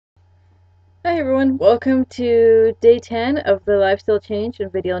Hi everyone, welcome to day 10 of the lifestyle change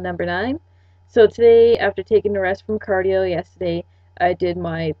and video number 9. So today, after taking a rest from cardio yesterday, I did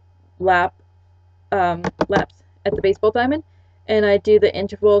my laps at the baseball diamond, and I do the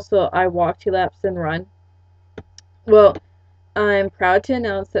interval, so I walk 2 laps and run. Well, I'm proud to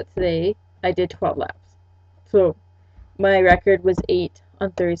announce that today I did 12 laps. So my record was 8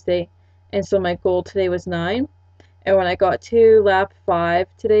 on Thursday, and so my goal today was 9. And when I got to lap 5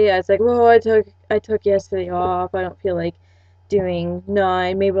 today, I was like, "Well, I took yesterday off. I don't feel like doing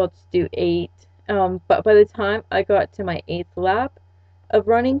 9. Maybe I'll just do 8." But by the time I got to my 8th lap of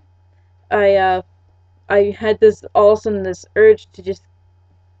running, I uh, I had this all of a sudden this urge to just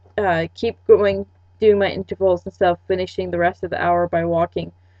keep going, doing my intervals and stuff, finishing the rest of the hour by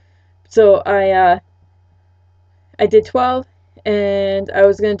walking. So I did 12, and I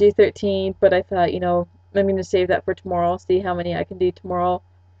was gonna do 13, but I thought, I'm gonna save that for tomorrow. See how many I can do tomorrow.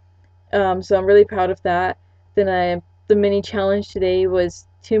 So I'm really proud of that. The mini challenge today was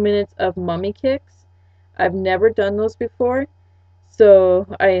 2 minutes of mummy kicks. I've never done those before, so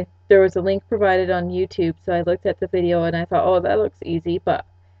there was a link provided on YouTube, so I looked at the video and I thought, oh, that looks easy, but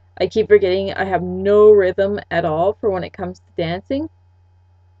I keep forgetting I have no rhythm at all for when it comes to dancing.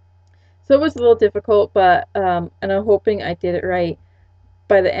 So it was a little difficult, but and I'm hoping I did it right.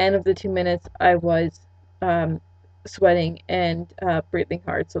 By the end of the 2 minutes, I was um, sweating and breathing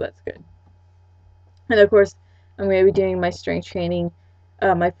hard, so that's good. And of course, I'm going to be doing my strength training.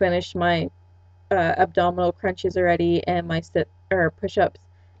 I finished my abdominal crunches already and my sit or push-ups,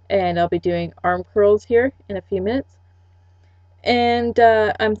 and I'll be doing arm curls here in a few minutes. And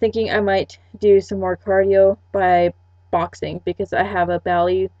I'm thinking I might do some more cardio by boxing because I have a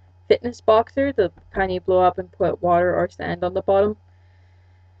Bally fitness boxer, the kind you blow up and put water or sand on the bottom.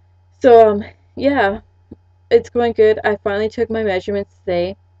 So yeah, it's going good. I finally took my measurements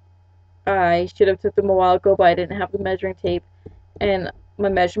today. I should have took them a while ago, but I didn't have the measuring tape, and my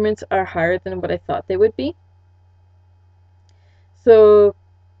measurements are higher than what I thought they would be. So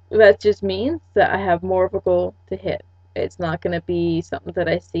that just means that I have more of a goal to hit. It's not going to be something that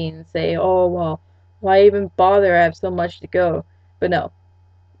I see and say, oh, well, why even bother? I have so much to go. But no,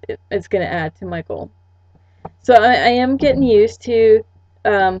 it's going to add to my goal. So I am getting used to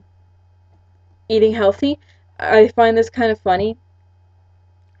um, eating healthy. I find this kind of funny.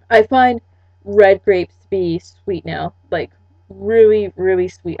 I find red grapes to be sweet now, like really, really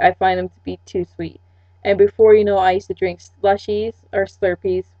sweet. I find them to be too sweet. And before you know, I used to drink slushies or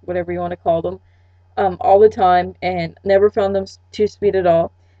Slurpees, whatever you want to call them, all the time, and never found them too sweet at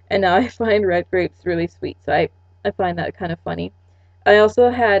all. And now I find red grapes really sweet, so I find that kind of funny. I also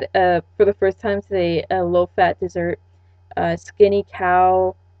had, for the first time today, a low-fat dessert, Skinny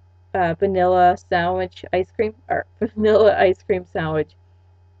Cow vanilla sandwich ice cream, or vanilla ice cream sandwich.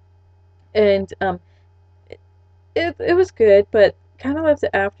 And it was good, but kind of left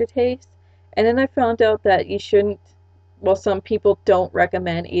an aftertaste. And then I found out that you shouldn't, well, some people don't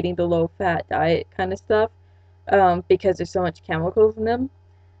recommend eating the low fat diet kind of stuff because there's so much chemicals in them.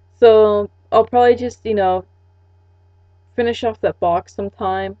 So I'll probably just, finish off that box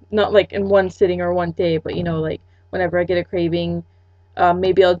sometime. Not like in one sitting or one day, but, like whenever I get a craving,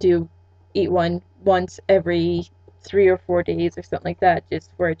 maybe I'll eat one once every 3 or 4 days or something like that,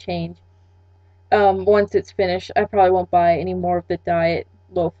 just for a change. Once it's finished, I probably won't buy any more of the diet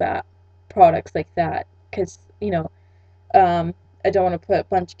low fat products like that because, um, I don't want to put a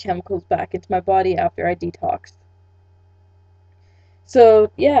bunch of chemicals back into my body after I detox.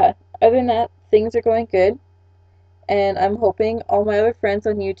 So, yeah, other than that, things are going good. And I'm hoping all my other friends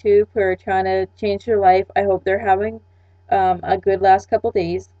on YouTube who are trying to change their life, I hope they're having a good last couple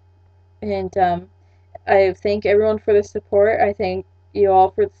days. And I thank everyone for the support. I thank you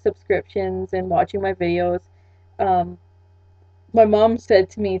all for the subscriptions and watching my videos. Um, my mom said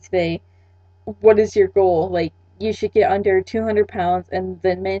to me today, what is your goal? Like, you should get under 200 pounds and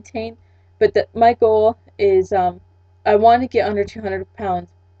then maintain. But my goal is I want to get under 200 pounds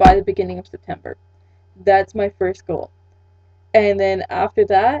by the beginning of September. That's my first goal. And then after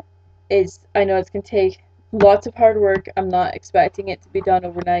that, I know it's going to take lots of hard work. I'm not expecting it to be done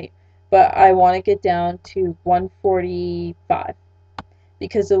overnight, but I want to get down to 145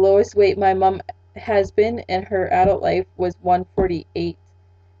 because the lowest weight my mom has been in her adult life was 148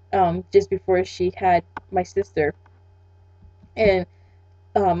 just before she had my sister. And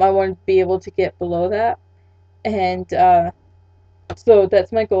I want to be able to get below that. And so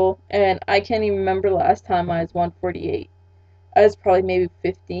that's my goal. And I can't even remember last time I was 148. I was probably maybe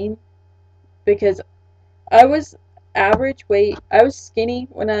 15 because I was average weight. I was skinny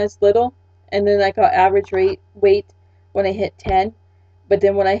when I was little, and then I got average weight when I hit 10. But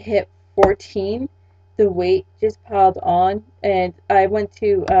then when I hit 14, the weight just piled on, and I went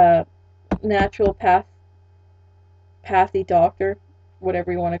to natural pathy doctor,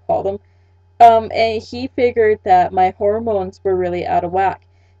 whatever you want to call them. And he figured that my hormones were really out of whack.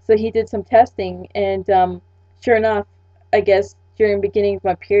 So he did some testing, and sure enough, I guess during the beginning of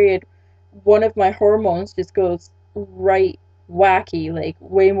my period, one of my hormones just goes right wacky, like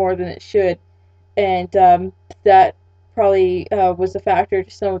way more than it should. And that probably was a factor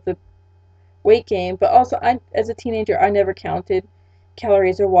to some of the weight gain. But also, as a teenager, I never counted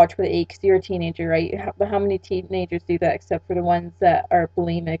calories or watched what I ate because you're a teenager, right? How many teenagers do that except for the ones that are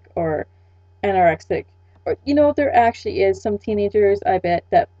bulimic or anorexic? Or, there actually is some teenagers, I bet,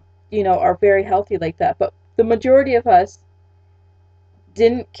 that, are very healthy like that. But the majority of us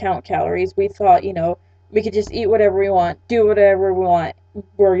didn't count calories. We thought, we could just eat whatever we want, do whatever we want.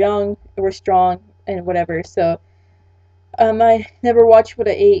 We're young, we're strong, and whatever. So, I never watched what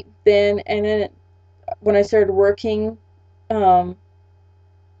I ate then, and then when I started working, um,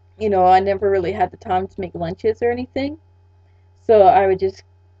 I never really had the time to make lunches or anything. So I would just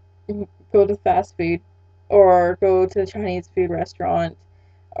go to fast food or go to the Chinese food restaurant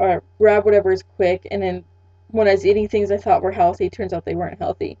or grab whatever is quick. And then when I was eating things I thought were healthy, it turns out they weren't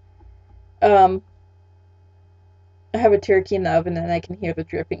healthy. Um, I have a turkey in the oven and I can hear the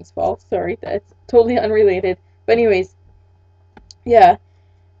drippings fall. Sorry, that's totally unrelated. But anyways, yeah.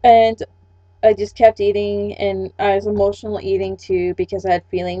 And I just kept eating, and I was emotional eating too because I had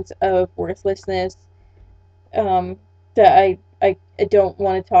feelings of worthlessness, um, that I don't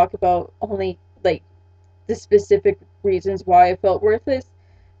want to talk about, only like the specific reasons why I felt worthless,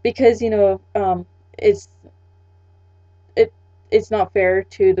 because it's it it's not fair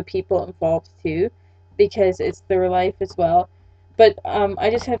to the people involved too, because it's their life as well. But I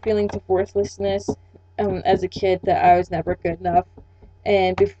just had feelings of worthlessness as a kid, that I was never good enough.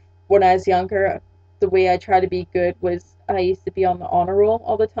 And when I was younger, the way I tried to be good was I used to be on the honor roll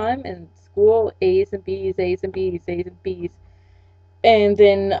all the time in school, A's and B's, A's and B's, A's and B's. And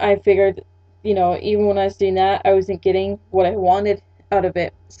then I figured, even when I was doing that, I wasn't getting what I wanted out of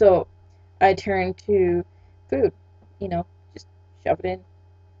it. So I turned to food, just shove it in.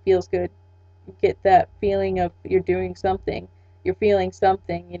 Feels good. You get that feeling of you're doing something. You're feeling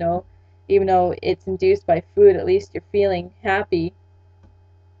something, even though it's induced by food, at least you're feeling happy.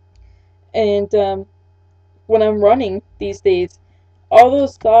 And when I'm running these days, all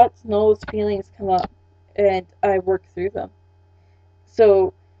those thoughts and all those feelings come up, and I work through them.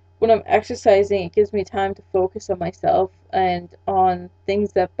 So when I'm exercising, it gives me time to focus on myself and on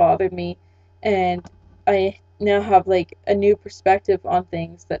things that bothered me, and I now have like a new perspective on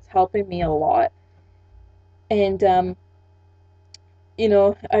things that's helping me a lot. And I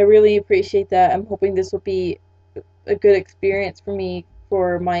really appreciate that. I'm hoping this will be a good experience for me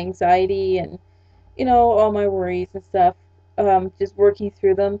for my anxiety and all my worries and stuff. Just working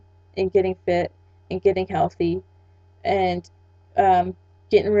through them and getting fit and getting healthy, and um,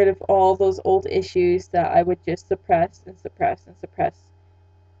 getting rid of all those old issues that I would just suppress and suppress and suppress.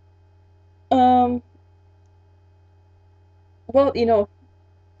 Um, well,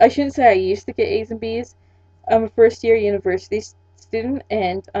 I shouldn't say I used to get A's and B's. I'm a first year university student,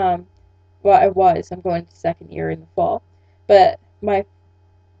 and well, I was. I'm going to second year in the fall, but my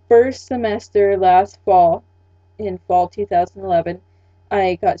first semester last fall, in fall 2011,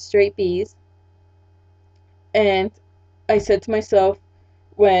 I got straight B's, and I said to myself,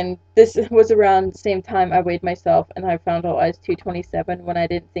 when this was around the same time I weighed myself and I found out I was 227 when I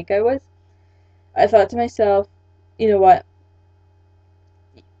didn't think I was, I thought to myself, you know what,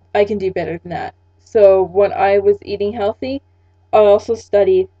 I can do better than that. So when I was eating healthy, I also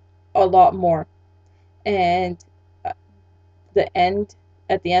studied a lot more. And uh, the end,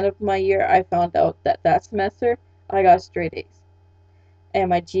 at the end of my year, I found out that that semester I got straight A's. And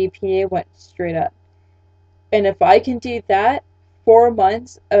my GPA went straight up. And if I can do that, 4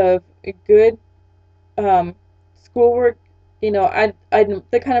 months of good um, schoolwork, I'm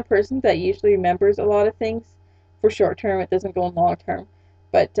the kind of person that usually remembers a lot of things for short term. It doesn't go in long term,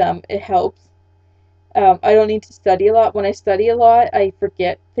 but it helps. I don't need to study a lot. When I study a lot, I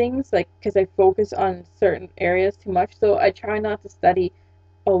forget things, like because I focus on certain areas too much. So I try not to study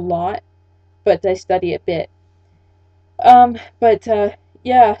a lot, but I study a bit. But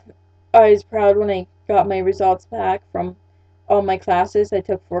yeah, I was proud when I got my results back from all my classes. I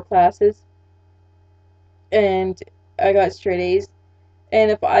took 4 classes, and I got straight A's.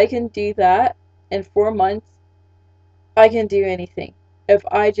 And if I can do that in 4 months, I can do anything. If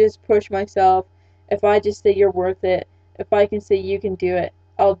I just push myself, if I just say you're worth it, if I can say you can do it,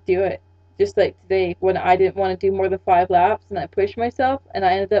 I'll do it. Just like today, when I didn't want to do more than 5 laps and I pushed myself and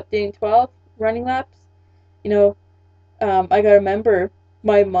I ended up doing 12 running laps, you know, I gotta remember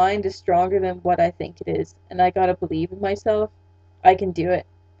my mind is stronger than what I think it is, and I gotta believe in myself. I can do it,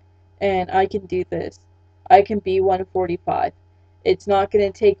 and I can do this. I can be 145. It's not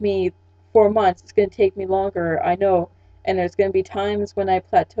gonna take me 4 months, it's gonna take me longer, I know. And there's gonna be times when I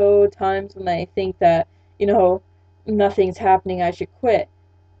plateau, times when I think that, you know, nothing's happening, I should quit.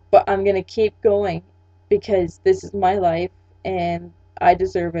 But I'm gonna keep going because this is my life and I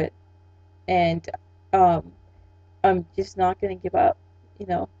deserve it. And um, I'm just not gonna give up, you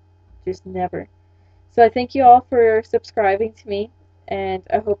know, just never. So I thank you all for subscribing to me, and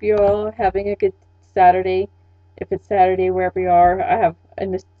I hope you're all having a good Saturday. If it's Saturday wherever you are, I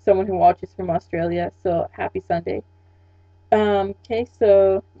miss someone who watches from Australia, so happy Sunday. Okay,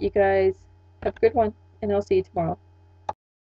 so you guys have a good one, and I'll see you tomorrow.